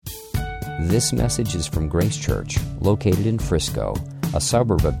This message is from Grace Church, located in Frisco, a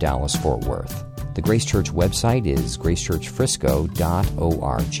suburb of Dallas-Fort Worth. The Grace Church website is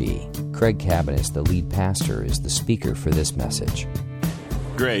gracechurchfrisco.org. Craig Cabanis, the lead pastor, is the speaker for this message.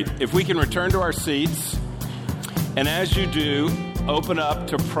 Great. If we can return to our seats, and as you do, open up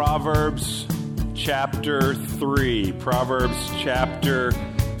to Proverbs chapter 3. Proverbs chapter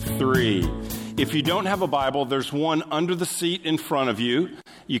 3. If you don't have a Bible, there's one under the seat in front of you.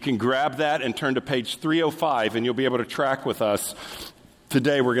 You can grab that and turn to page 305, and you'll be able to track with us.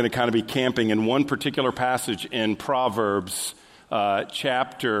 Today, we're going to kind of be camping in one particular passage in Proverbs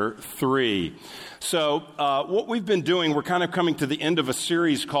chapter 3. So what we've been doing, we're kind of coming to the end of a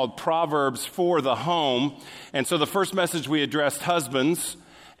series called Proverbs for the Home. And so the first message we addressed husbands,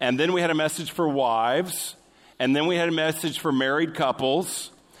 and then we had a message for wives, and then we had a message for married couples.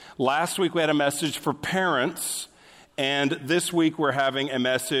 Last week we had a message for parents, and this week we're having a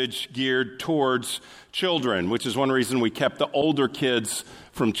message geared towards children, which is one reason we kept the older kids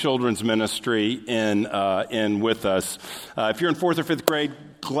from children's ministry in with us. If you're in 4th or 5th grade,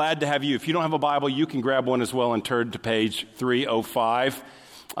 glad to have you. If you don't have a Bible, you can grab one as well and turn to page 305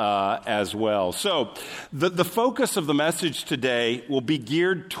 as well. So the focus of the message today will be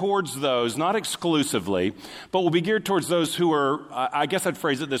geared towards those, not exclusively, but will be geared towards those who are, I guess I'd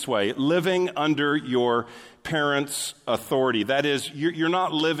phrase it this way, living under your parents' authority. That is, you're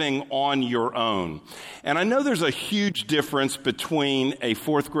not living on your own. And I know there's a huge difference between a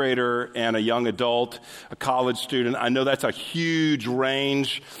 4th grader and a young adult, a college student. I know that's a huge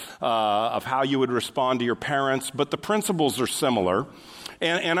range of how you would respond to your parents, but the principles are similar.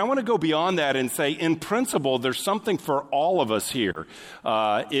 And I want to go beyond that and say, in principle, there's something for all of us here.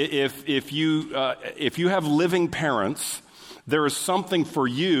 If you have living parents, there is something for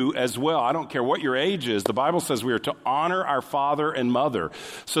you as well. I don't care what your age is. The Bible says we are to honor our father and mother.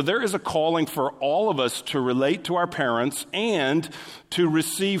 So there is a calling for all of us to relate to our parents and to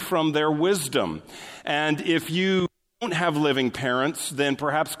receive from their wisdom. And if you don't have living parents, then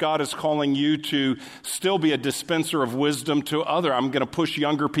perhaps God is calling you to still be a dispenser of wisdom to other. I'm going to push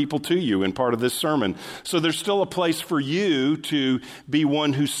younger people to you in part of this sermon. So there's still a place for you to be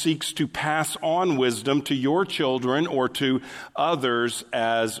one who seeks to pass on wisdom to your children or to others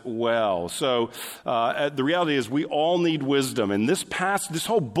as well. So the reality is we all need wisdom. And this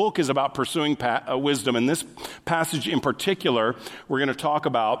whole book is about pursuing wisdom. And this passage in particular, we're going to talk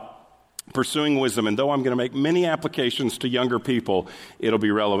about pursuing wisdom, and though I'm going to make many applications to younger people, it'll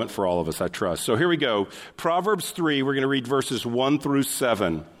be relevant for all of us, I trust. So here we go. Proverbs 3, we're going to read verses 1 through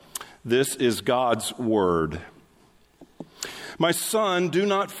 7. This is God's word. My son, do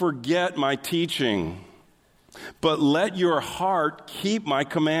not forget my teaching, but let your heart keep my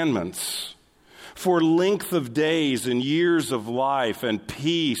commandments. For length of days and years of life and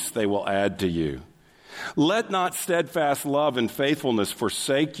peace they will add to you. Let not steadfast love and faithfulness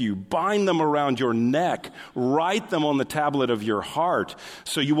forsake you. Bind them around your neck. Write them on the tablet of your heart,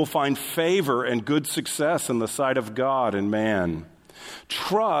 so you will find favor and good success in the sight of God and man.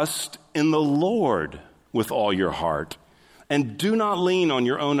 Trust in the Lord with all your heart, and do not lean on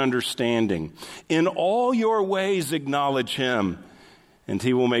your own understanding. In all your ways acknowledge him, and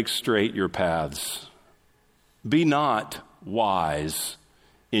he will make straight your paths. Be not wise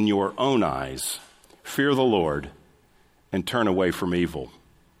in your own eyes. Fear the Lord and turn away from evil.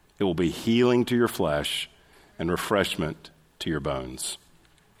 It will be healing to your flesh and refreshment to your bones.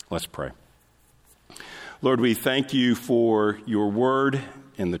 Let's pray. Lord, we thank you for your word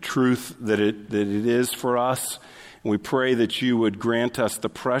and the truth that it is for us. And we pray that you would grant us the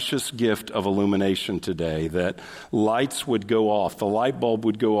precious gift of illumination today, that lights would go off, the light bulb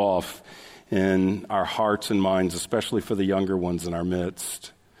would go off in our hearts and minds, especially for the younger ones in our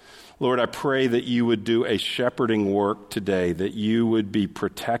midst. Lord, I pray that you would do a shepherding work today, that you would be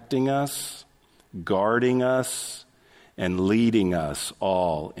protecting us, guarding us, and leading us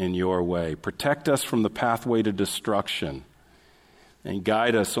all in your way. Protect us from the pathway to destruction and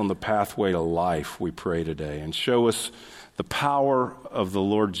guide us on the pathway to life, we pray today. And show us the power of the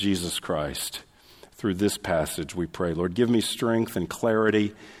Lord Jesus Christ through this passage, we pray. Lord, give me strength and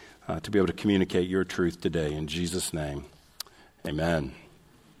clarity to be able to communicate your truth today. In Jesus' name, amen.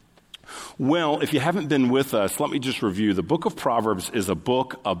 Well, if you haven't been with us, let me just review. The book of Proverbs is a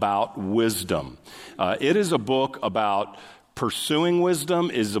book about wisdom. It is a book about pursuing wisdom.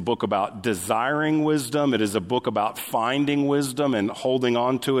 It is a book about desiring wisdom. It is a book about finding wisdom and holding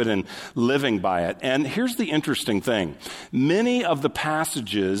on to it and living by it. And here's the interesting thing. Many of the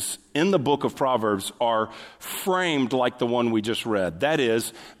passages in the book of Proverbs are framed like the one we just read. That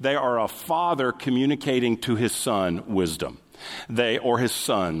is, they are a father communicating to his son wisdom. or his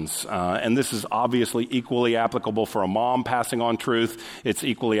sons. And this is obviously equally applicable for a mom passing on truth. It's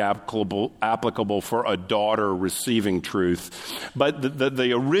equally applicable for a daughter receiving truth. But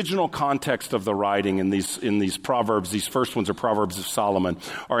the original context of the writing in these Proverbs, these first ones are Proverbs of Solomon,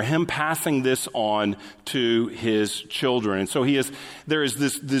 are him passing this on to his children. And so there is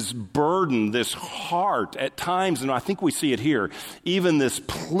this burden, this heart at times, and I think we see it here, even this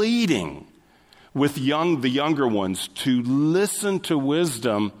pleading with the younger ones to listen to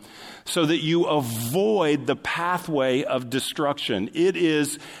wisdom so that you avoid the pathway of destruction. It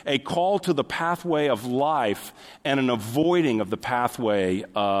is a call to the pathway of life and an avoiding of the pathway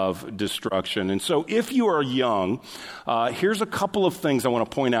of destruction. And so if you are young, here's a couple of things I want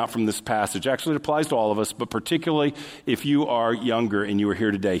to point out from this passage. Actually, it applies to all of us, but particularly if you are younger and you are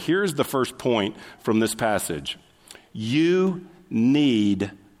here today. Here's the first point from this passage. You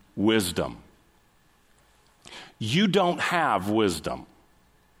need wisdom. You don't have wisdom.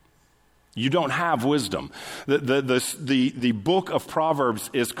 You don't have wisdom. The book of Proverbs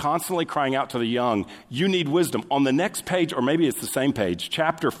is constantly crying out to the young, you need wisdom. On the next page, or maybe it's the same page,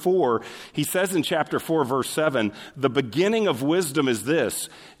 chapter 4, he says in chapter 4, verse 7, the beginning of wisdom is this,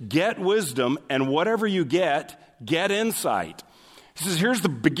 get wisdom, and whatever you get insight. He says, here's the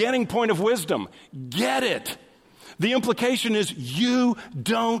beginning point of wisdom. Get it. The implication is you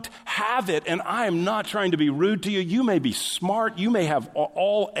don't have it, and I am not trying to be rude to you. You may be smart. You may have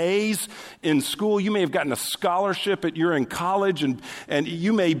all A's in school. You may have gotten a scholarship you're in college, and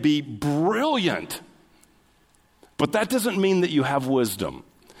you may be brilliant. But that doesn't mean that you have wisdom.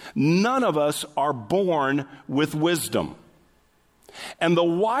 None of us are born with wisdom. And the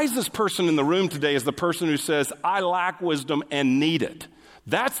wisest person in the room today is the person who says, I lack wisdom and need it.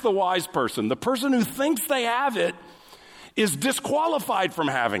 That's the wise person. The person who thinks they have it is disqualified from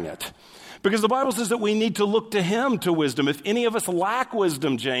having it. Because the Bible says that we need to look to him to wisdom. If any of us lack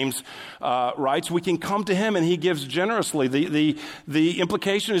wisdom, James writes, we can come to him and he gives generously. The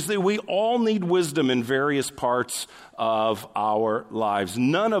implication is that we all need wisdom in various parts of our lives.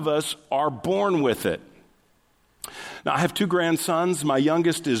 None of us are born with it. Now, I have 2 grandsons. My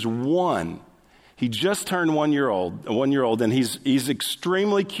youngest is 1. He just turned 1 year old, and he's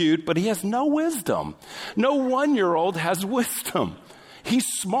extremely cute, but he has no wisdom. No 1-year-old has wisdom. He's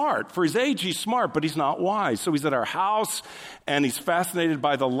smart. For his age, he's smart, but he's not wise. So he's at our house, and he's fascinated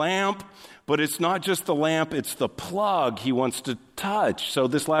by the lamp, but it's not just the lamp, it's the plug he wants to touch. So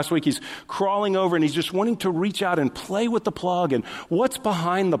this last week, he's crawling over, and he's just wanting to reach out and play with the plug, and what's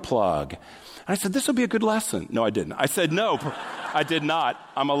behind the plug? And I said, this will be a good lesson. No, I didn't. I said, no, I did not.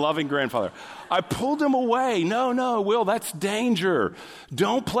 I'm a loving grandfather. I pulled him away. No, Will, that's danger.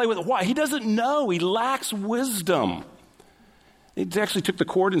 Don't play with it. Why? He doesn't know. He lacks wisdom. He actually took the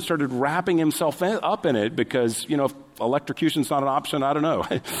cord and started wrapping himself up in it because, if electrocution's not an option, I don't know.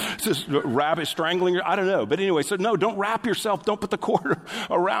 Just strangling, I don't know. But anyway, so no, don't wrap yourself. Don't put the cord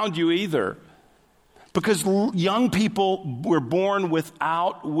around you either. Because young people were born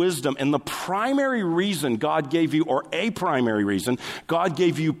without wisdom. And the primary reason God gave you, or a primary reason God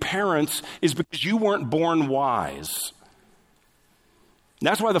gave you parents, is because you weren't born wise.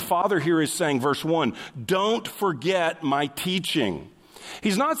 That's why the Father here is saying, verse 1, don't forget my teaching.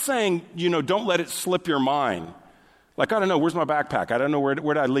 He's not saying, don't let it slip your mind. Like, I don't know, where's my backpack? I don't know, where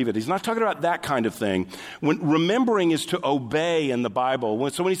did I leave it? He's not talking about that kind of thing. When remembering is to obey in the Bible.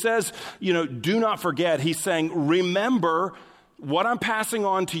 So when he says, do not forget, he's saying, remember what I'm passing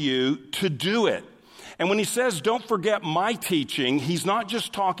on to you to do it. And when he says, don't forget my teaching, he's not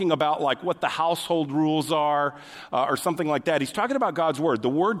just talking about like what the household rules are or something like that. He's talking about God's word. The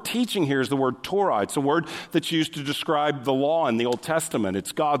word teaching here is the word Torah. It's a word that's used to describe the law in the Old Testament.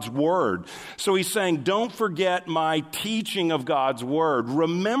 It's God's word. So he's saying, don't forget my teaching of God's word.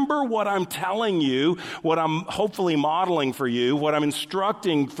 Remember what I'm telling you, what I'm hopefully modeling for you, what I'm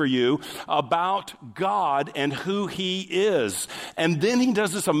instructing for you about God and who he is. And then he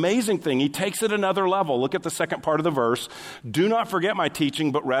does this amazing thing. He takes it another level. Look at the second part of the verse. Do not forget my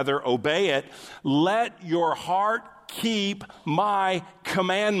teaching, but rather obey it. Let your heart keep my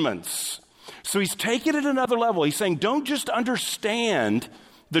commandments. So he's taking it another level. He's saying, don't just understand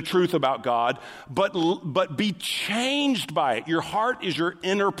the truth about God, but be changed by it. Your heart is your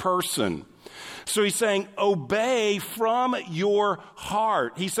inner person. So he's saying, obey from your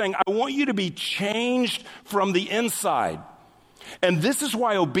heart. He's saying, I want you to be changed from the inside. And this is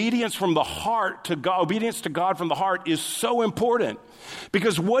why obedience from the heart to God, obedience to God from the heart is so important.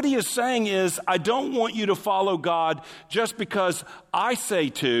 Because what he is saying is, I don't want you to follow God just because I say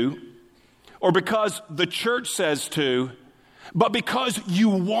to, or because the church says to, but because you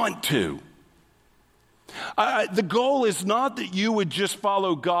want to. The goal is not that you would just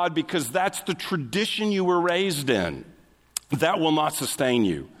follow God because that's the tradition you were raised in. That will not sustain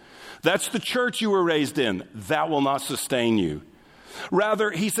you. That's the church you were raised in. That will not sustain you.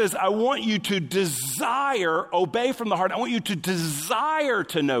 Rather, he says, I want you to desire, obey from the heart. I want you to desire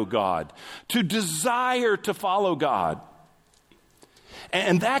to know God, to desire to follow God.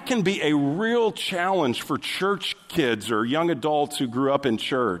 And that can be a real challenge for church kids or young adults who grew up in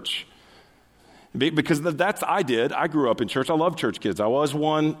church. Because I did. I grew up in church. I love church kids. I was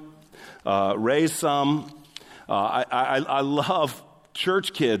one, raised some. I love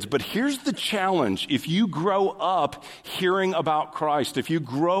church kids. But here's the challenge. If you grow up hearing about Christ, if you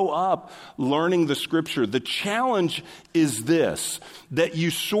grow up learning the Scripture, the challenge is this, that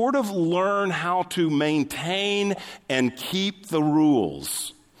you sort of learn how to maintain and keep the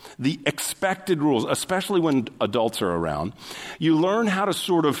rules. The expected rules, especially when adults are around. You learn how to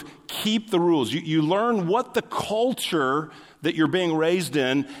sort of keep the rules. You learn what the culture that you're being raised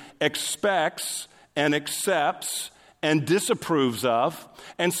in expects and accepts and disapproves of.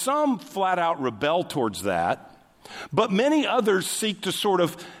 And some flat out rebel towards that. But many others seek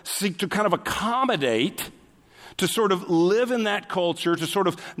to kind of accommodate, to sort of live in that culture, to sort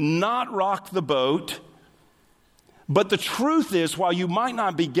of not rock the boat. But the truth is, while you might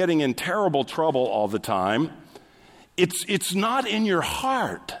not be getting in terrible trouble all the time, it's not in your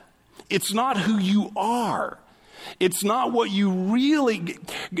heart. It's not who you are. It's not what you really,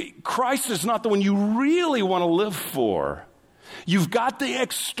 Christ is not the one you really want to live for. You've got the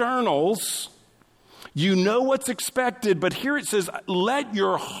externals. You know what's expected, but here it says, let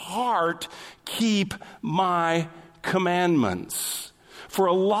your heart keep my commandments. For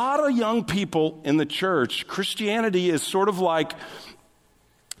a lot of young people in the church, Christianity is sort of like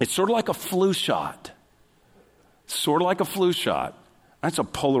a flu shot. Sort of like a flu shot. That's a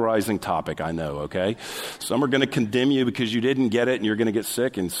polarizing topic, I know, okay? Some are going to condemn you because you didn't get it and you're going to get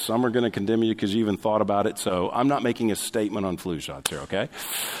sick, and some are going to condemn you because you even thought about it. So I'm not making a statement on flu shots here, okay?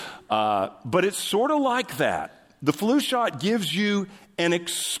 But it's sort of like that. The flu shot gives you an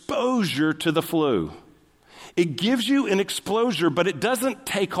exposure to the flu. It gives you an exposure, but it doesn't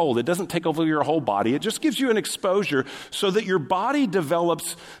take hold. It doesn't take over your whole body. It just gives you an exposure so that your body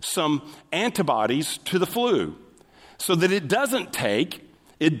develops some antibodies to the flu so that it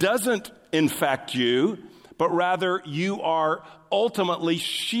doesn't infect you, but rather you are ultimately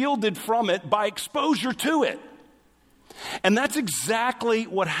shielded from it by exposure to it. And that's exactly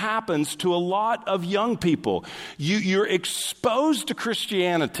what happens to a lot of young people. You're exposed to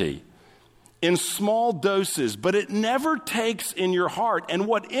Christianity in small doses, but it never takes in your heart. And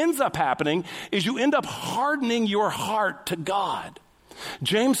what ends up happening is you end up hardening your heart to God.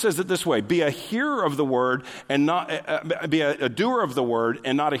 James says it this way, be a hearer of the word and not, be a doer of the word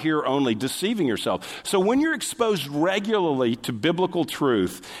and not a hearer only, deceiving yourself. So when you're exposed regularly to biblical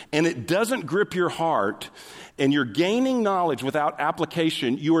truth and it doesn't grip your heart and you're gaining knowledge without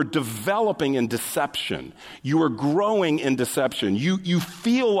application, you are developing in deception. You are growing in deception. You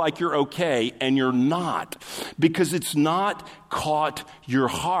feel like you're okay and you're not because it's not caught your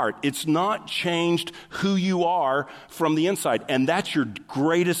heart. It's not changed who you are from the inside. And that's your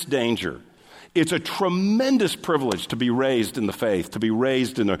greatest danger. It's a tremendous privilege to be raised in the faith, to be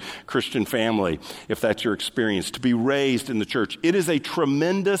raised in a Christian family, if that's your experience, to be raised in the church. It is a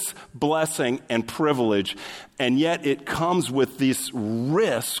tremendous blessing and privilege, and yet it comes with this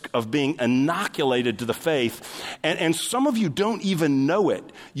risk of being inoculated to the faith. And some of you don't even know it.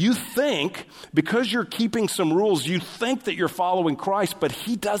 You think, because you're keeping some rules, you think that you're following Christ, but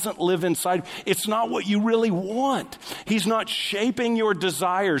he doesn't live inside. It's not what you really want. He's not shaping your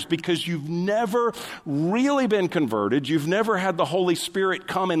desires because you've never really been converted. You've never had the Holy Spirit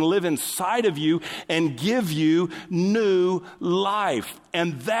come and live inside of you and give you new life.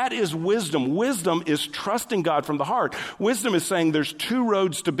 And that is wisdom. Wisdom is trusting God from the heart. Wisdom is saying there's two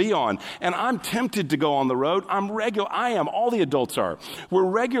roads to be on. And I'm tempted to go on the road. I am. All the adults are. We're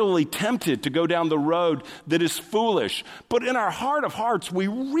regularly tempted to go down the road that is foolish. But in our heart of hearts, we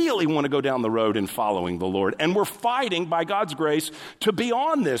really want to go down the road in following the Lord. And we're fighting, by God's grace, to be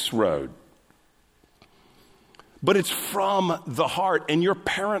on this road. But it's from the heart, and your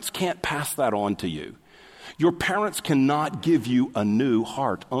parents can't pass that on to you. Your parents cannot give you a new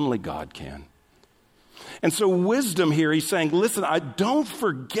heart. Only God can. And so wisdom here, he's saying, listen, I don't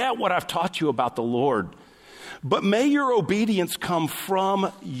forget what I've taught you about the Lord, but may your obedience come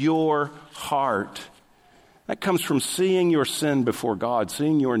from your heart. That comes from seeing your sin before God,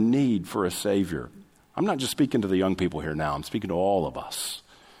 seeing your need for a Savior. I'm not just speaking to the young people here now. I'm speaking to all of us.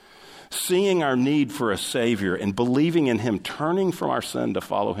 seeing our need for a Savior and believing in Him, turning from our sin to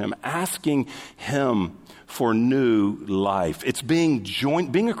follow Him, asking Him for new life. It's being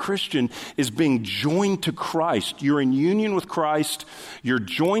a Christian is being joined to Christ. You're in union with Christ, you're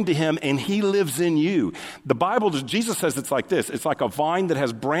joined to Him, and He lives in you. The Bible, Jesus says it's like this. It's like a vine that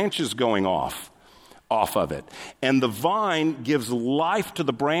has branches going off of it. And the vine gives life to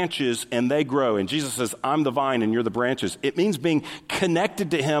the branches and they grow. And Jesus says, I'm the vine and you're the branches. It means being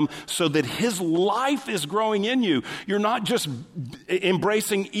connected to Him so that His life is growing in you. You're not just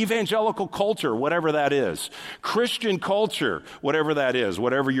embracing evangelical culture, whatever that is. Christian culture, whatever that is,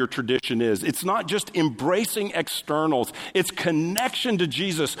 whatever your tradition is. It's not just embracing externals. It's connection to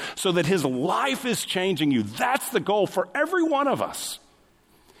Jesus so that His life is changing you. That's the goal for every one of us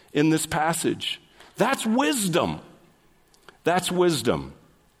in this passage. That's wisdom. That's wisdom.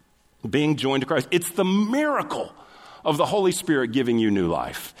 Being joined to Christ. It's the miracle of the Holy Spirit giving you new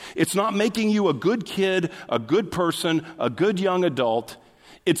life. It's not making you a good kid, a good person, a good young adult.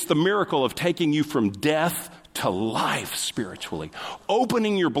 It's the miracle of taking you from death to life spiritually.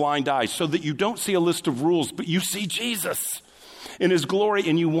 Opening your blind eyes so that you don't see a list of rules, but you see Jesus in His glory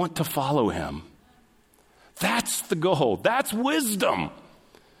and you want to follow Him. That's the goal. That's wisdom.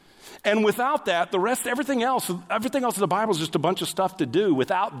 And without that, everything else in the Bible is just a bunch of stuff to do.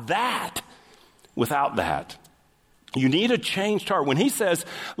 Without that, you need a changed heart. When He says,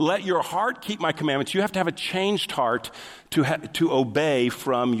 let your heart keep my commandments, you have to have a changed heart to obey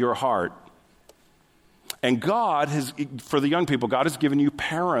from your heart. And for the young people, God has given you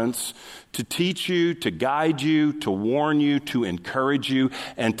parents to teach you, to guide you, to warn you, to encourage you,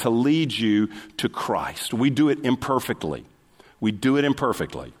 and to lead you to Christ. We do it imperfectly.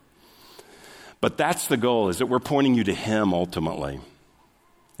 But that's the goal, is that we're pointing you to Him ultimately.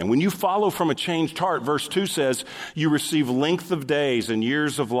 And when you follow from a changed heart, verse 2 says, you receive length of days and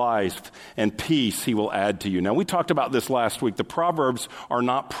years of life and peace He will add to you. Now, we talked about this last week. The Proverbs are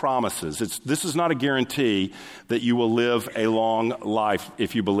not promises. This is not a guarantee that you will live a long life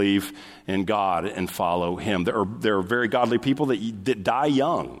if you believe in God and follow Him. There are very godly people that die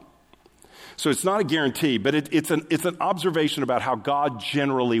young. So it's not a guarantee, but it's an observation about how God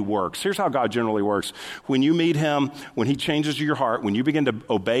generally works. Here's how God generally works. When you meet Him, when He changes your heart, when you begin to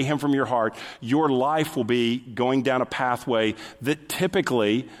obey Him from your heart, your life will be going down a pathway that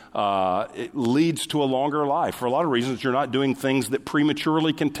typically it leads to a longer life. For a lot of reasons, you're not doing things that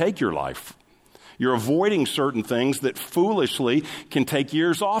prematurely can take your life. You're avoiding certain things that foolishly can take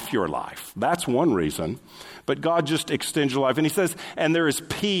years off your life. That's one reason. But God just extends your life. And He says, and there is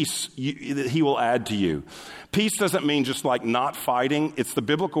peace that He will add to you. Peace doesn't mean just like not fighting. It's the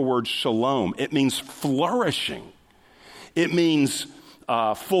biblical word shalom. It means flourishing. It means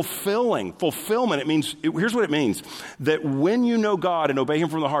fulfillment. Here's what it means. That when you know God and obey Him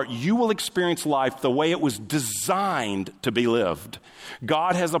from the heart, you will experience life the way it was designed to be lived.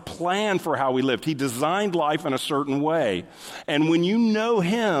 God has a plan for how we lived. He designed life in a certain way. And when you know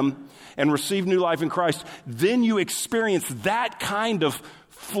Him and receive new life in Christ, then you experience that kind of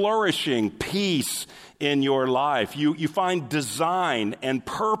flourishing peace in your life. You find design and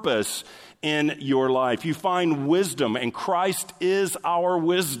purpose in your life. You find wisdom, and Christ is our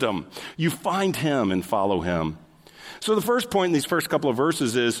wisdom. You find Him and follow Him. So the first point in these first couple of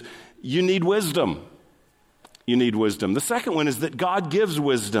verses is you need wisdom. You need wisdom. The second one is that God gives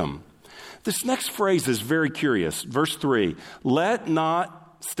wisdom. This next phrase is very curious. Verse 3, let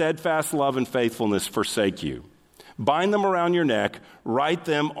not steadfast love and faithfulness forsake you. Bind them around your neck, write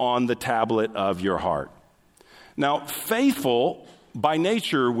them on the tablet of your heart. Now, faithful by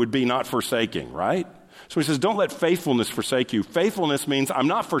nature would be not forsaking, right? So He says, don't let faithfulness forsake you. Faithfulness means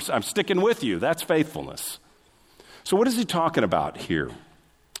I'm sticking with you. That's faithfulness. So what is He talking about here?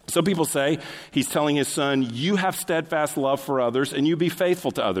 Some people say He's telling His Son, you have steadfast love for others and you be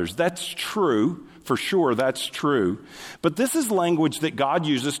faithful to others. That's true. For sure, that's true. But this is language that God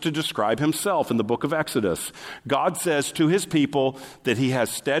uses to describe Himself in the book of Exodus. God says to His people that He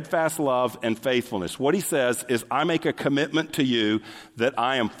has steadfast love and faithfulness. What He says is, I make a commitment to you that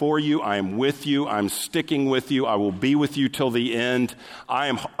I am for you, I am with you, I'm sticking with you, I will be with you till the end. I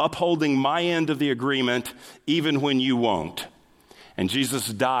am upholding my end of the agreement even when you won't. And Jesus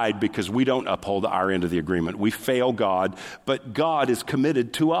died because we don't uphold our end of the agreement. We fail God, but God is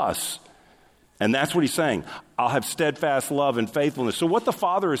committed to us. And that's what He's saying. I'll have steadfast love and faithfulness. So what the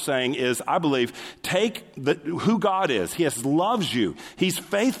Father is saying is, I believe, take who God is. He loves you. He's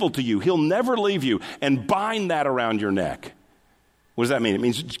faithful to you. He'll never leave you. And bind that around your neck. What does that mean? It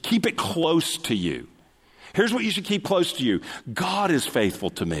means keep it close to you. Here's what you should keep close to you. God is faithful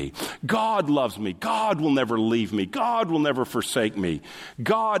to me. God loves me. God will never leave me. God will never forsake me.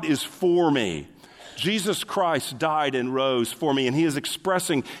 God is for me. Jesus Christ died and rose for me, and he is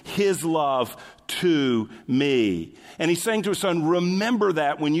expressing his love to me. And he's saying to his son, remember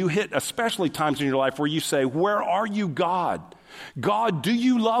that when you hit, especially times in your life where you say, where are you, God? God, do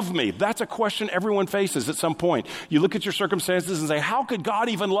you love me? That's a question everyone faces at some point. You look at your circumstances and say, how could God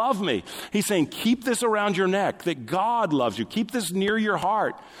even love me? He's saying, keep this around your neck, that God loves you. Keep this near your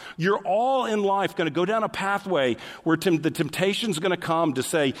heart. You're all in life going to go down a pathway where the temptation's going to come to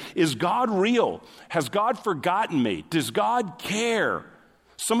say, is God real? Has God forgotten me? Does God care?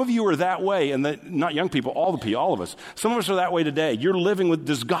 Some of you are that way, and not young people, all of us. Some of us are that way today. You're living with,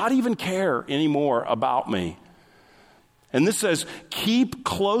 does God even care anymore about me? And this says, keep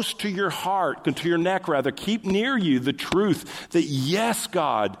close to your heart, to your neck rather, keep near you the truth that yes,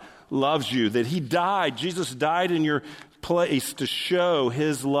 God loves you, that he died, Jesus died in your place to show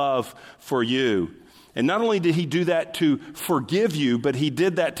his love for you. And not only did he do that to forgive you, but he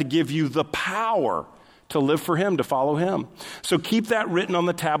did that to give you the power to live for him, to follow him. So keep that written on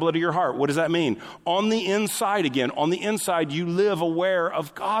the tablet of your heart. What does that mean? On the inside again, on the inside, you live aware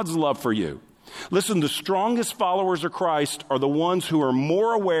of God's love for you. Listen, the strongest followers of Christ are the ones who are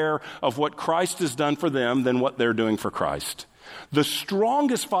more aware of what Christ has done for them than what they're doing for Christ. The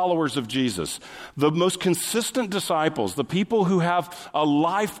strongest followers of Jesus, the most consistent disciples, the people who have a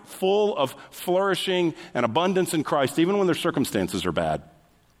life full of flourishing and abundance in Christ, even when their circumstances are bad,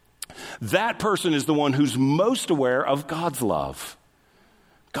 that person is the one who's most aware of God's love.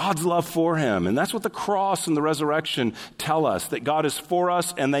 God's love for him. And that's what the cross and the resurrection tell us, that God is for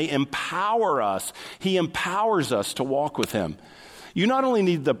us and they empower us. He empowers us to walk with him. You not only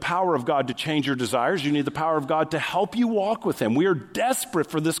need the power of God to change your desires, you need the power of God to help you walk with him. We are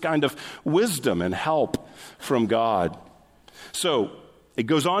desperate for this kind of wisdom and help from God. So it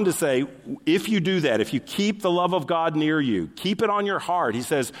goes on to say, if you do that, if you keep the love of God near you, keep it on your heart, he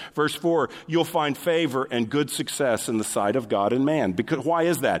says, verse 4, you'll find favor and good success in the sight of God and man. Because why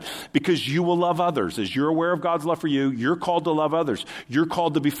is that? Because you will love others. As you're aware of God's love for you, you're called to love others. You're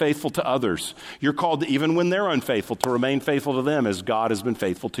called to be faithful to others. You're called to, even when they're unfaithful, to remain faithful to them as God has been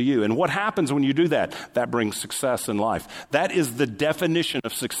faithful to you. And what happens when you do that? That brings success in life. That is the definition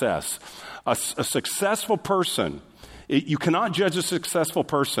of success. A successful person, you cannot judge a successful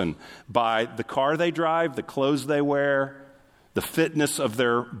person by the car they drive, the clothes they wear, the fitness of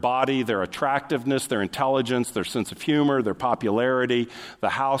their body, their attractiveness, their intelligence, their sense of humor, their popularity, the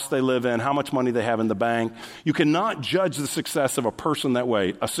house they live in, how much money they have in the bank. You cannot judge the success of a person that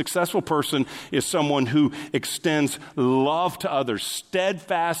way. A successful person is someone who extends love to others,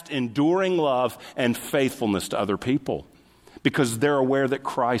 steadfast, enduring love, and faithfulness to other people, because they're aware that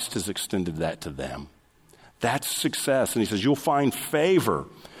Christ has extended that to them. That's success. And he says, you'll find favor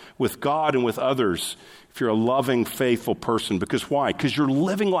with God and with others if you're a loving, faithful person. Because why? Because you're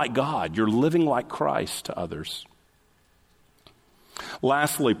living like God. You're living like Christ to others.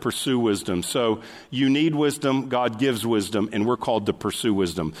 Lastly, pursue wisdom. So you need wisdom. God gives wisdom, and we're called to pursue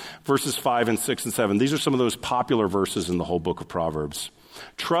wisdom. Verses 5 and 6 and 7. These are some of those popular verses in the whole book of Proverbs.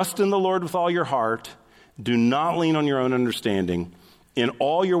 Trust in the Lord with all your heart. Do not lean on your own understanding. In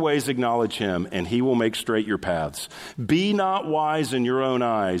all your ways acknowledge him, and he will make straight your paths. Be not wise in your own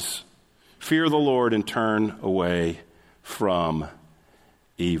eyes. Fear the Lord and turn away from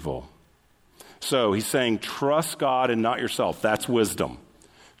evil. So he's saying, trust God and not yourself. That's wisdom.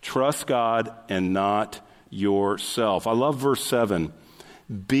 Trust God and not yourself. I love verse 7.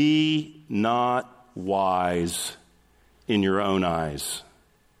 Be not wise in your own eyes.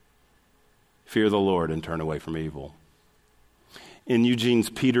 Fear the Lord and turn away from evil. In Eugene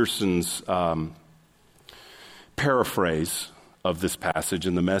Peterson's paraphrase of this passage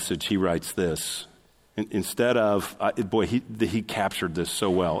in the Message, he writes this. Instead of, he captured this so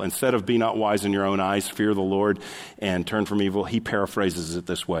well. Instead of be not wise in your own eyes, fear the Lord and turn from evil, he paraphrases it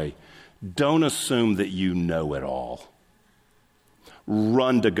this way. Don't assume that you know it all.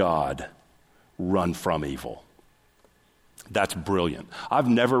 Run to God. Run from evil. That's brilliant. I've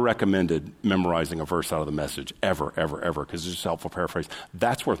never recommended memorizing a verse out of the Message, ever, because it's just a helpful paraphrase.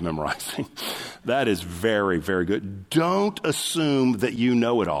 That's worth memorizing. That is very, very good. Don't assume that you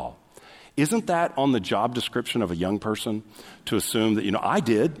know it all. Isn't that on the job description of a young person? To assume that, I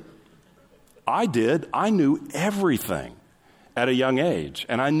did. I knew everything at a young age.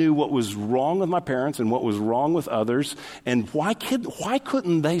 And I knew what was wrong with my parents and what was wrong with others. And why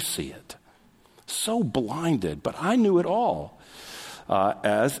couldn't they see it? So blinded, but I knew it all.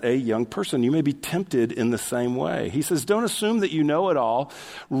 as a young person. You may be tempted in the same way. He says, don't assume that you know it all.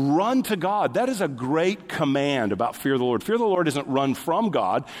 Run to God. That is a great command about fear of the Lord. Fear of the Lord isn't run from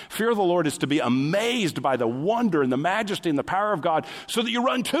God. Fear of the Lord is to be amazed by the wonder and the majesty and the power of God so that you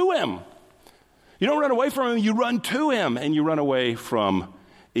run to him. You don't run away from him, you run to him, and you run away from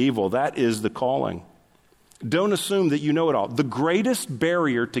evil. That is the calling. Don't assume that you know it all. The greatest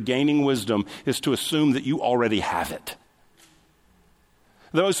barrier to gaining wisdom is to assume that you already have it.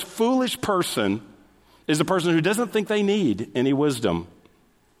 The most foolish person is the person who doesn't think they need any wisdom.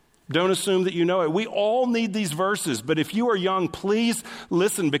 Don't assume that you know it. We all need these verses, but if you are young, please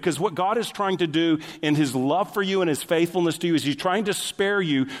listen, because what God is trying to do in his love for you and his faithfulness to you is he's trying to spare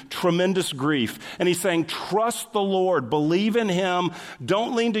you tremendous grief. And he's saying, trust the Lord, believe in him,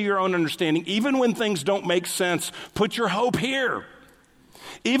 don't lean to your own understanding. Even when things don't make sense, put your hope here.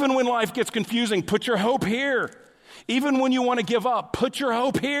 Even when life gets confusing, put your hope here. Even when you want to give up, put your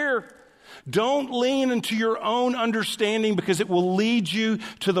hope here. Don't lean into your own understanding because it will lead you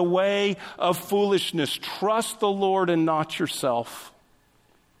to the way of foolishness. Trust the Lord and not yourself.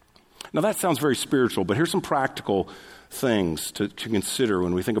 Now that sounds very spiritual, but here's some practical things to consider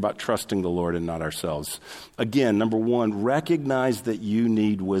when we think about trusting the Lord and not ourselves. Again, number one, recognize that you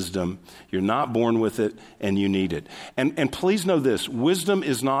need wisdom. You're not born with it and you need it. And please know this, wisdom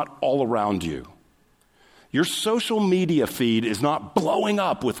is not all around you. Your social media feed is not blowing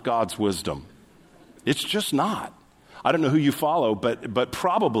up with God's wisdom. It's just not. I don't know who you follow, but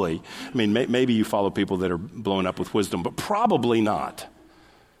probably, I mean, maybe you follow people that are blowing up with wisdom, but probably not.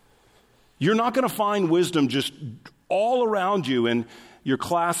 You're not going to find wisdom just all around you in your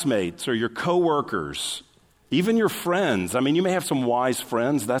classmates or your coworkers, even your friends. I mean, you may have some wise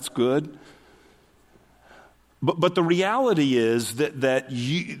friends, that's good. But the reality is that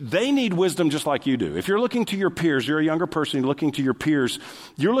they need wisdom just like you do. If you're looking to your peers, you're a younger person, you're looking to your peers,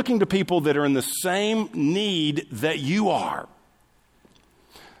 you're looking to people that are in the same need that you are.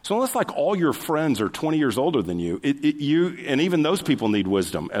 So unless like all your friends are 20 years older than you, and even those people need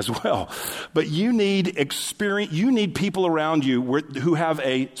wisdom as well. But you need experience. You need people around you who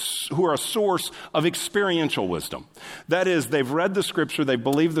are a source of experiential wisdom. That is, they've read the scripture, they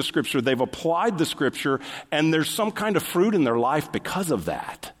believe the scripture, they've applied the scripture, and there's some kind of fruit in their life because of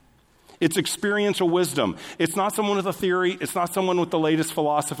that. It's experiential wisdom. It's not someone with a theory. It's not someone with the latest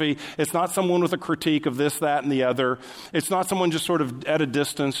philosophy. It's not someone with a critique of this, that, and the other. It's not someone just sort of at a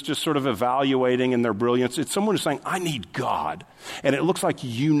distance, just sort of evaluating in their brilliance. It's someone who's saying, I need God. And it looks like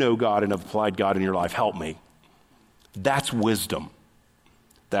you know God and have applied God in your life. Help me. That's wisdom.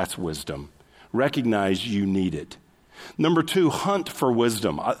 That's wisdom. Recognize you need it. Number two, hunt for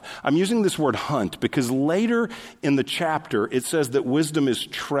wisdom. I'm using this word hunt because later in the chapter, it says that wisdom is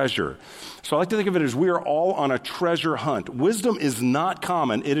treasure. So I like to think of it as we are all on a treasure hunt. Wisdom is not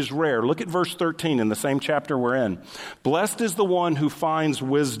common. It is rare. Look at verse 13 in the same chapter we're in. Blessed is the one who finds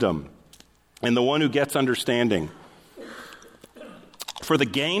wisdom and the one who gets understanding. For the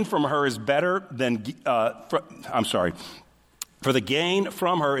gain from her is better than, For the gain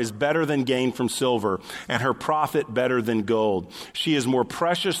from her is better than gain from silver, and her profit better than gold. She is more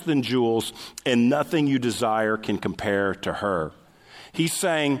precious than jewels, and nothing you desire can compare to her. He's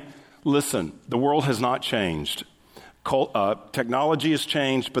saying, listen, the world has not changed. Technology has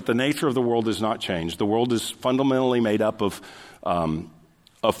changed, but the nature of the world has not changed. The world is fundamentally made up of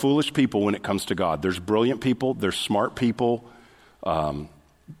foolish people when it comes to God. There's brilliant people. There's smart people.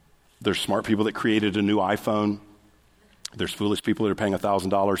 There's smart people that created a new iPhone. There's foolish people that are paying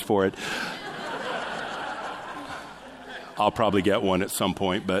 $1,000 for it. I'll probably get one at some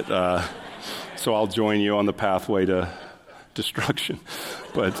point, but so I'll join you on the pathway to destruction.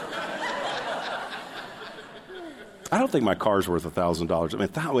 But I don't think my car's worth $1,000.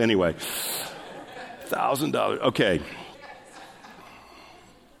 I mean, anyway, $1,000. Okay.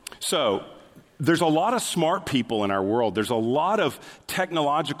 So there's a lot of smart people in our world. There's a lot of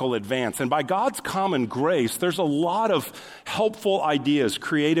technological advance. And by God's common grace, there's a lot of helpful ideas,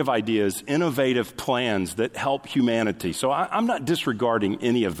 creative ideas, innovative plans that help humanity. So I'm not disregarding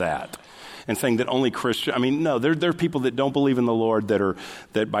any of that and saying that only Christians. I mean, no, there are people that don't believe in the Lord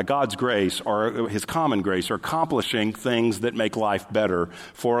that by God's grace or his common grace are accomplishing things that make life better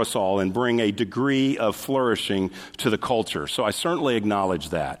for us all and bring a degree of flourishing to the culture. So I certainly acknowledge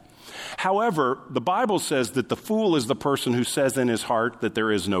that. However, the Bible says that the fool is the person who says in his heart that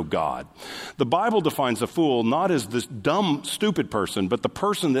there is no God. The Bible defines a fool not as this dumb, stupid person, but the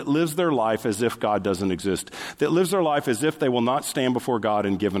person that lives their life as if God doesn't exist, that lives their life as if they will not stand before God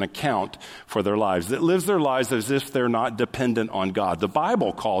and give an account for their lives, that lives their lives as if they're not dependent on God. The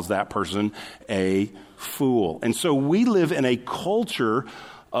Bible calls that person a fool. And so we live in a culture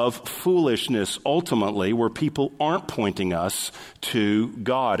of foolishness, ultimately, where people aren't pointing us to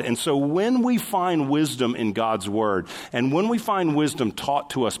God. And so when we find wisdom in God's word, and when we find wisdom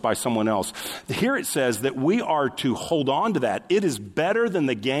taught to us by someone else, here it says that we are to hold on to that. It is better than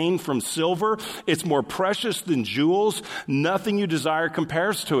the gain from silver. It's more precious than jewels. Nothing you desire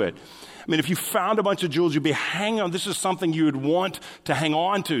compares to it. I mean, if you found a bunch of jewels, you'd be hanging on. This is something you would want to hang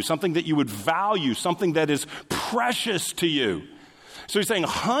on to, something that you would value, something that is precious to you. So he's saying,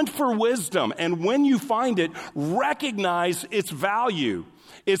 hunt for wisdom, and when you find it, recognize its value.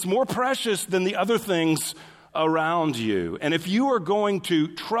 It's more precious than the other things around you. And if you are going to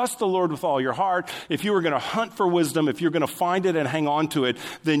trust the Lord with all your heart, if you are going to hunt for wisdom, if you're going to find it and hang on to it,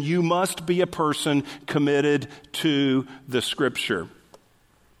 then you must be a person committed to the Scripture.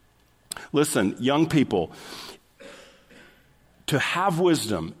 Listen, young people, to have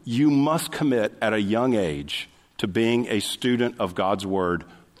wisdom, you must commit at a young age to being a student of God's Word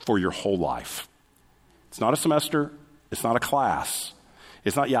for your whole life. It's not a semester. It's not a class.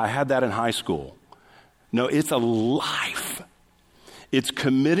 It's not, I had that in high school. No, it's a life. It's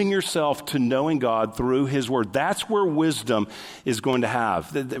committing yourself to knowing God through His Word. That's where wisdom is going to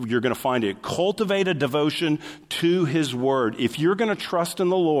have. You're going to find it. Cultivate a devotion to His Word. If you're going to trust in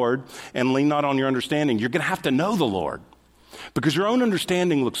the Lord and lean not on your understanding, you're going to have to know the Lord, because your own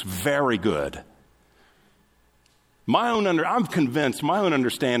understanding looks very good. I'm convinced my own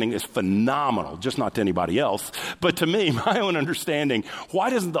understanding is phenomenal, just not to anybody else, but to me, my own understanding, why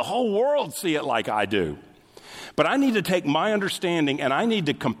doesn't the whole world see it like I do? But I need to take my understanding and I need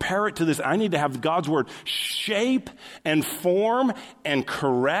to compare it to this. I need to have God's Word shape and form and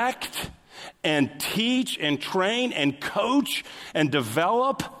correct and teach and train and coach and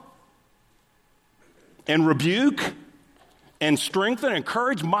develop and rebuke and strengthen and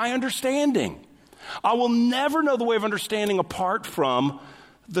encourage my understanding. I will never know the way of understanding apart from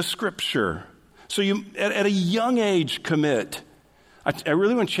the Scripture. So you, at a young age, commit. I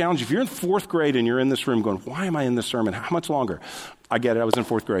really want to challenge you. If you're in fourth grade and you're in this room going, why am I in this sermon? How much longer? I get it. I was in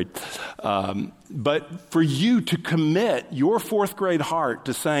fourth grade. But for you to commit your fourth grade heart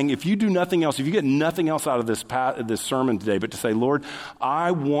to saying, if you do nothing else, if you get nothing else out of this sermon today, but to say, Lord,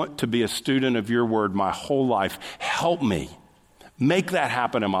 I want to be a student of your word my whole life. Help me. Make that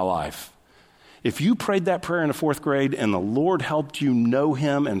happen in my life. If you prayed that prayer in the fourth grade and the Lord helped you know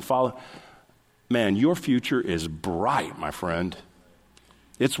him and follow, man, your future is bright, my friend.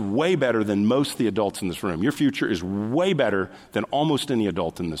 It's way better than most of the adults in this room. Your future is way better than almost any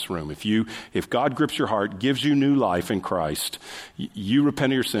adult in this room. If God grips your heart, gives you new life in Christ, you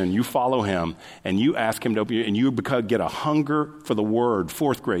repent of your sin, you follow him, and you ask him to open you, and you get a hunger for the word,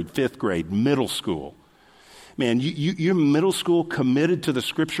 fourth grade, fifth grade, middle school. Man, you're middle school committed to the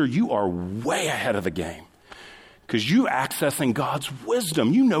Scripture, you are way ahead of the game because you're accessing God's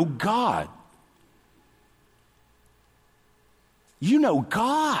wisdom. You know God. You know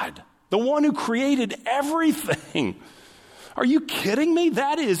God, the one who created everything. Are you kidding me?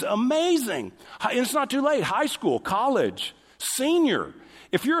 That is amazing. And it's not too late. High school, college, senior.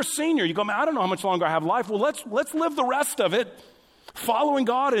 If you're a senior, you go, I don't know how much longer I have life. Well, let's live the rest of it following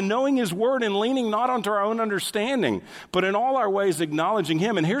God and knowing his word and leaning not onto our own understanding, but in all our ways acknowledging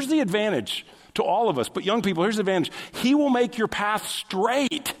him. And here's the advantage to all of us. But young people, here's the advantage. He will make your path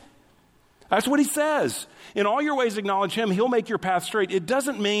straight. That's what he says. In all your ways acknowledge him, he'll make your path straight. It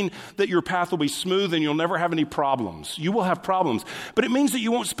doesn't mean that your path will be smooth and you'll never have any problems. You will have problems. But it means that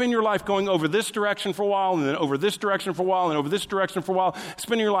you won't spend your life going over this direction for a while and then over this direction for a while and over this direction for a while,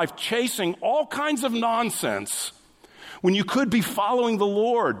 spending your life chasing all kinds of nonsense when you could be following the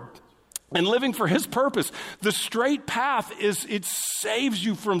Lord and living for his purpose. The straight path it saves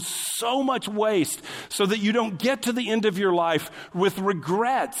you from so much waste so that you don't get to the end of your life with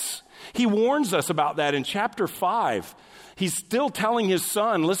regrets. He warns us about that in chapter 5. He's still telling his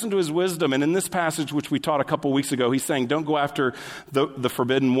son, listen to his wisdom. And in this passage, which we taught a couple weeks ago, he's saying, don't go after the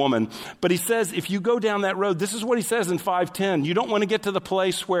forbidden woman. But he says, if you go down that road, this is what he says in 5:10. You don't want to get to the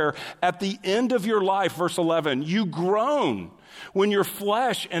place where at the end of your life, verse 11, you groan When your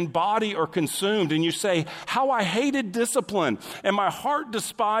flesh and body are consumed and you say, how I hated discipline and my heart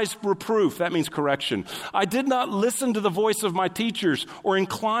despised reproof. That means correction. I did not listen to the voice of my teachers or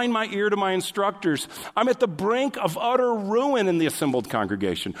incline my ear to my instructors. I'm at the brink of utter ruin in the assembled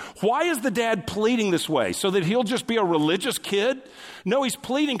congregation. Why is the dad pleading this way? So that he'll just be a religious kid? No, he's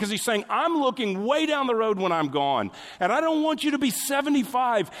pleading because he's saying, I'm looking way down the road when I'm gone. And I don't want you to be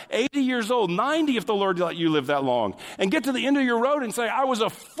 75, 80 years old, 90 if the Lord let you live that long, and get to the end of your road and say, I was a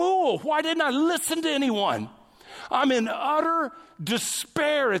fool. Why didn't I listen to anyone? I'm in utter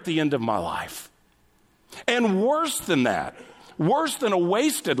despair at the end of my life. And worse than that, worse than a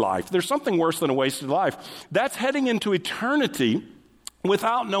wasted life, there's something worse than a wasted life. That's heading into eternity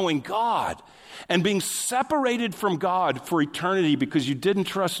without knowing God and being separated from God for eternity because you didn't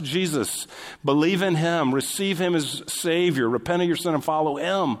trust Jesus, believe in him, receive him as Savior, repent of your sin and follow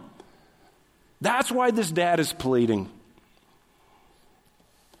him. That's why this dad is pleading.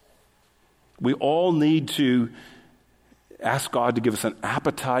 We all need to ask God to give us an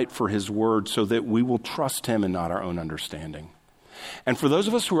appetite for his word so that we will trust him and not our own understanding. And for those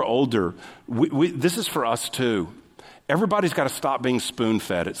of us who are older, this is for us too. Everybody's got to stop being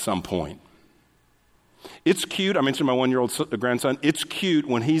spoon-fed at some point. It's cute. I mentioned my 1-year-old grandson. It's cute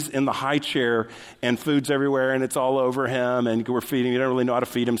when he's in the high chair and food's everywhere and it's all over him and we're feeding him. He doesn't really know how to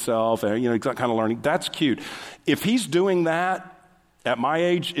feed himself. And, he's not kind of learning. That's cute. If he's doing that at my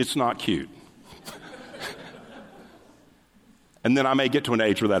age, it's not cute. And then I may get to an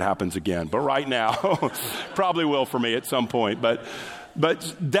age where that happens again. But right now, probably will for me at some point. But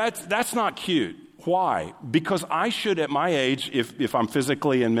that's not cute. Why? Because I should, at my age, if I'm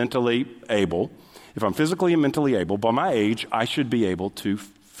physically and mentally able, by my age, I should be able to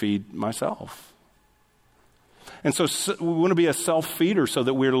feed myself. And so we want to be a self-feeder so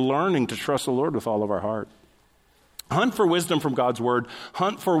that we're learning to trust the Lord with all of our heart. Hunt for wisdom from God's word.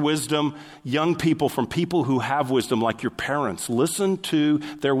 Hunt for wisdom, young people, from people who have wisdom, like your parents. Listen to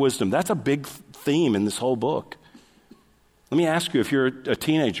their wisdom. That's a big theme in this whole book. Let me ask you, if you're a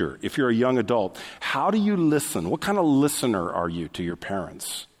teenager, if you're a young adult, how do you listen? What kind of listener are you to your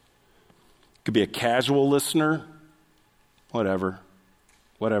parents? Could be a casual listener, whatever.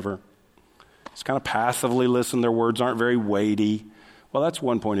 Just kind of passively listen. Their words aren't very weighty. Well, that's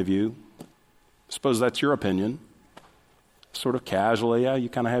one point of view. Suppose that's your opinion. Sort of casually, yeah, you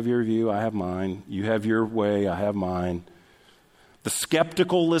kind of have your view, I have mine. You have your way, I have mine. The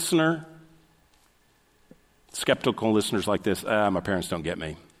skeptical listener. Skeptical listeners like this, my parents don't get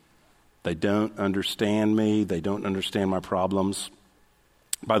me. They don't understand me. They don't understand my problems.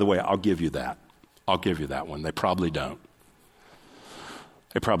 By the way, I'll give you that. I'll give you that one. They probably don't.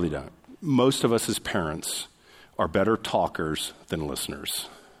 Most of us as parents are better talkers than listeners.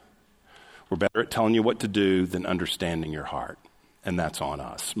 We're better at telling you what to do than understanding your heart. And that's on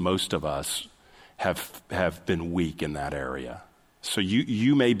us. Most of us have been weak in that area. So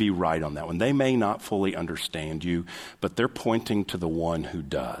you may be right on that one. They may not fully understand you, but they're pointing to the one who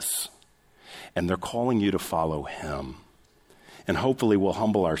does. And they're calling you to follow him. And hopefully we'll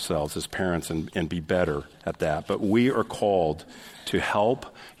humble ourselves as parents and be better at that. But we are called to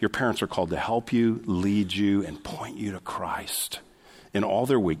help. Your parents are called to help you, lead you, and point you to Christ. In all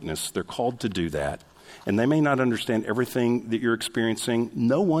their weakness, they're called to do that. And they may not understand everything that you're experiencing.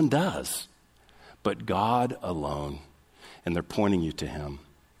 No one does. But God alone. And they're pointing you to him.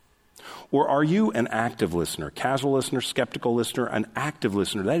 Or are you an active listener, casual listener, skeptical listener, an active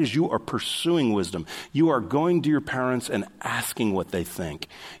listener? That is, you are pursuing wisdom. You are going to your parents and asking what they think.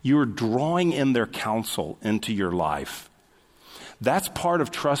 You are drawing in their counsel into your life. That's part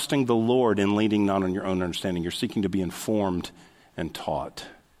of trusting the Lord and leaning not on your own understanding. You're seeking to be informed and taught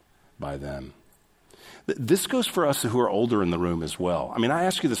by them. This goes for us who are older in the room as well. I mean, I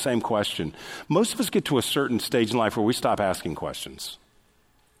ask you the same question. Most of us get to a certain stage in life where we stop asking questions.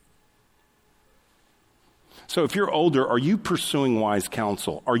 So if you're older, are you pursuing wise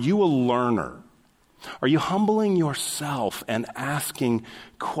counsel? Are you a learner? Are you humbling yourself and asking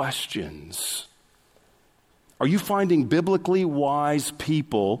questions? Are you finding biblically wise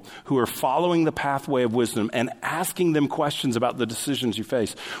people who are following the pathway of wisdom and asking them questions about the decisions you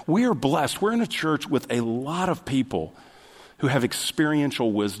face? We are blessed. We're in a church with a lot of people who have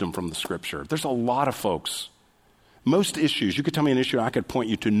experiential wisdom from the Scripture. There's a lot of folks. Most issues, you could tell me an issue, I could point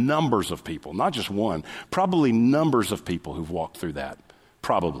you to numbers of people, not just one, probably numbers of people who've walked through that,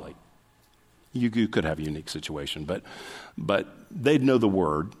 probably. You could have a unique situation, but they'd know the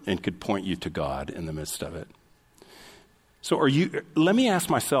Word and could point you to God in the midst of it. So let me ask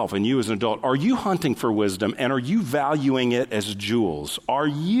myself and you as an adult, are you hunting for wisdom and are you valuing it as jewels? Are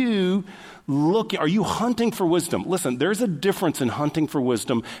you hunting for wisdom? Listen, there's a difference in hunting for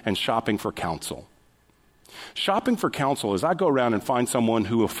wisdom and shopping for counsel. Shopping for counsel is I go around and find someone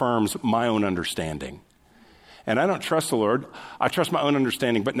who affirms my own understanding. And I don't trust the Lord. I trust my own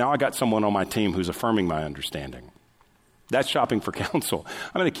understanding, but now I got someone on my team who's affirming my understanding. That's shopping for counsel.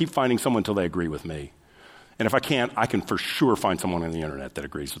 I'm going to keep finding someone until they agree with me. And if I can't, I can for sure find someone on the internet that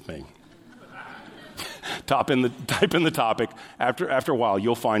agrees with me. Type in the topic. After a while,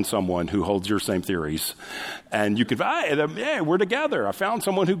 you'll find someone who holds your same theories. And you can, hey, we're together. I found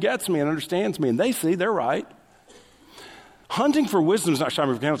someone who gets me and understands me. And they see they're right. Hunting for wisdom is not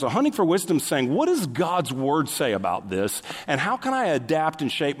shopping for counsel. Hunting for wisdom is saying, what does God's word say about this? And how can I adapt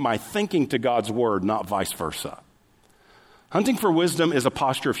and shape my thinking to God's word, not vice versa? Hunting for wisdom is a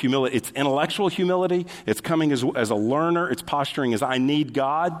posture of humility. It's intellectual humility. It's coming as a learner. It's posturing as I need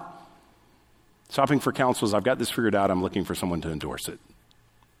God. Shopping for counsel is I've got this figured out. I'm looking for someone to endorse it.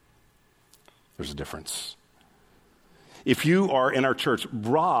 There's a difference. If you are in our church,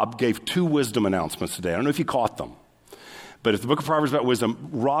 Rob gave 2 wisdom announcements today. I don't know if you caught them. But if the book of Proverbs is about wisdom,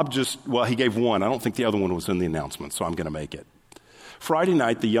 Rob he gave one. I don't think the other one was in the announcement, so I'm going to make it. Friday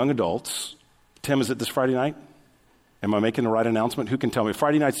night, the young adults, Tim, is it this Friday night? Am I making the right announcement? Who can tell me?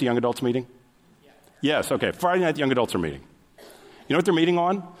 Friday night's the young adults meeting? Yes, okay. Friday night, the young adults are meeting. You know what they're meeting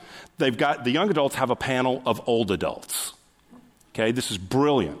on? The young adults have a panel of old adults. Okay, this is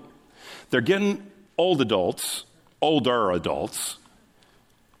brilliant. They're getting older adults,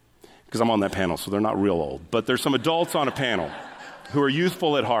 because I'm on that panel, so they're not real old. But there's some adults on a panel who are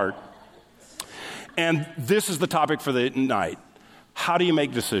youthful at heart. And this is the topic for the night. How do you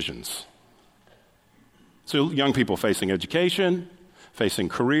make decisions? So young people facing education, facing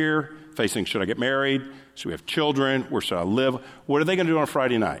career, facing should I get married? Should we have children? Where should I live? What are they going to do on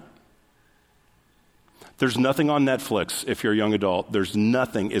Friday night? There's nothing on Netflix, if you're a young adult, there's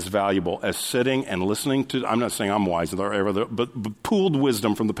nothing as valuable as sitting and listening to, I'm not saying I'm wise, but pooled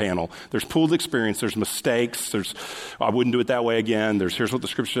wisdom from the panel. There's pooled experience, there's mistakes, I wouldn't do it that way again, here's what the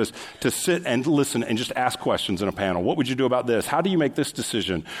scripture says, to sit and listen and just ask questions in a panel. What would you do about this? How do you make this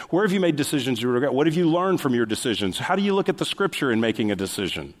decision? Where have you made decisions you regret? What have you learned from your decisions? How do you look at the scripture in making a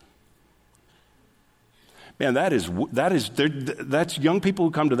decision? Man, that's young people who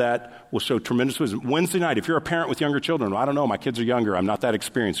come to that will show tremendous wisdom. Wednesday night, if you're a parent with younger children, I don't know, my kids are younger, I'm not that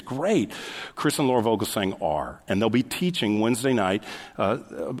experienced. Great. Chris and Laura Vogelsang are. And they'll be teaching Wednesday night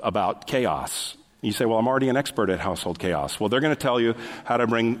about chaos. You say, well, I'm already an expert at household chaos. Well, they're going to tell you how to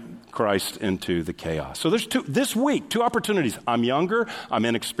bring Christ into the chaos. So there's this week, 2 opportunities. I'm younger, I'm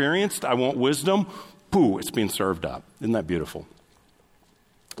inexperienced, I want wisdom. Pooh, it's being served up. Isn't that beautiful?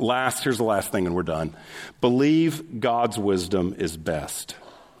 Here's the last thing and we're done. Believe God's wisdom is best.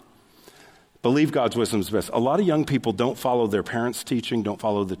 Believe God's wisdom is best. A lot of young people don't follow their parents' teaching, don't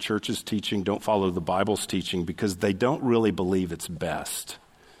follow the church's teaching, don't follow the Bible's teaching because they don't really believe it's best.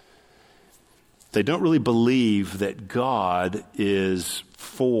 They don't really believe that God is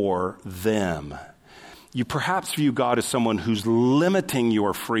for them. You perhaps view God as someone who's limiting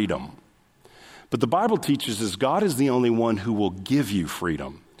your freedom. But the Bible teaches us God is the only one who will give you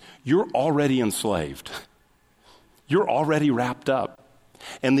freedom. You're already enslaved. You're already wrapped up.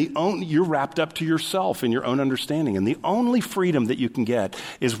 And you're wrapped up to yourself and your own understanding. And the only freedom that you can get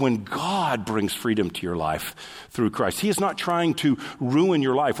is when God brings freedom to your life through Christ. He is not trying to ruin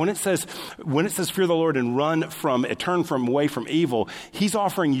your life. When it says fear the Lord and turn away from evil, He's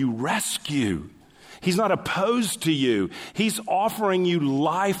offering you rescue. He's not opposed to you. He's offering you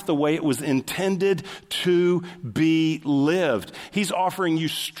life the way it was intended to be lived. He's offering you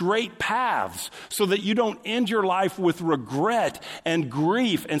straight paths so that you don't end your life with regret and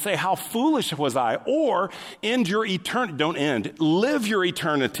grief and say, how foolish was I? Or live your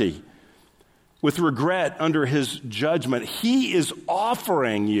eternity with regret under His judgment. He is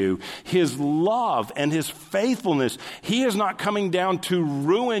offering you His love and His faithfulness. He is not coming down to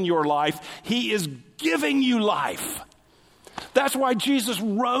ruin your life. He is giving you life. That's why Jesus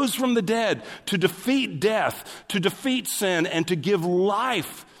rose from the dead, to defeat death, to defeat sin, and to give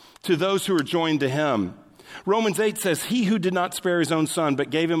life to those who are joined to Him. Romans 8 says, He who did not spare His own Son,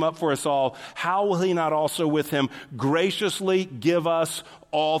 but gave Him up for us all, how will He not also with Him graciously give us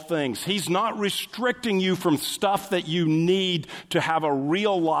all things? He's not restricting you from stuff that you need to have a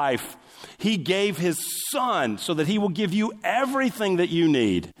real life. He gave His Son so that He will give you everything that you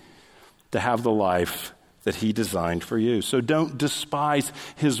need to have the life that He designed for you. So don't despise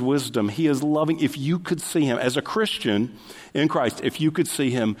His wisdom. He is loving. If you could see Him as a Christian in Christ, if you could see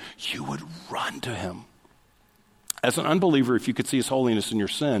Him, you would run to Him. As an unbeliever, if you could see his holiness in your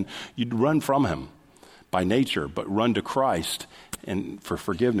sin, you'd run from him by nature, but run to Christ and for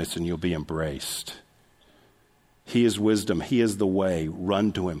forgiveness, and you'll be embraced. He is wisdom. He is the way.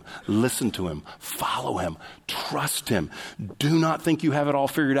 Run to him. Listen to him. Follow him. Trust him. Do not think you have it all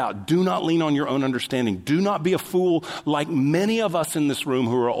figured out. Do not lean on your own understanding. Do not be a fool like many of us in this room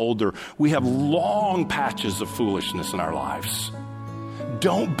who are older. We have long patches of foolishness in our lives.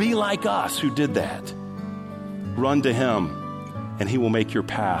 Don't be like us who did that. Run to him, and he will make your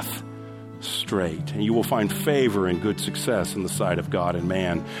path straight, and you will find favor and good success in the sight of God and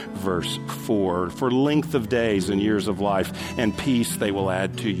man. Verse 4, for length of days and years of life and peace they will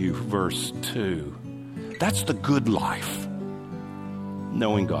add to you. Verse 2, that's the good life,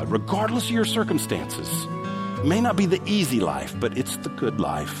 knowing God regardless of your circumstances. It may not be the easy life, but it's the good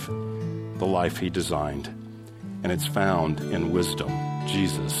life, the life he designed, and it's found in wisdom,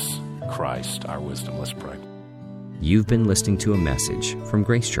 Jesus Christ, our wisdom. Let's pray. You've been listening to a message from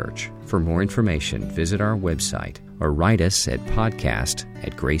Grace Church. For more information, visit our website or write us at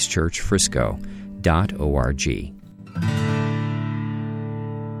podcast@gracechurchfrisco.org.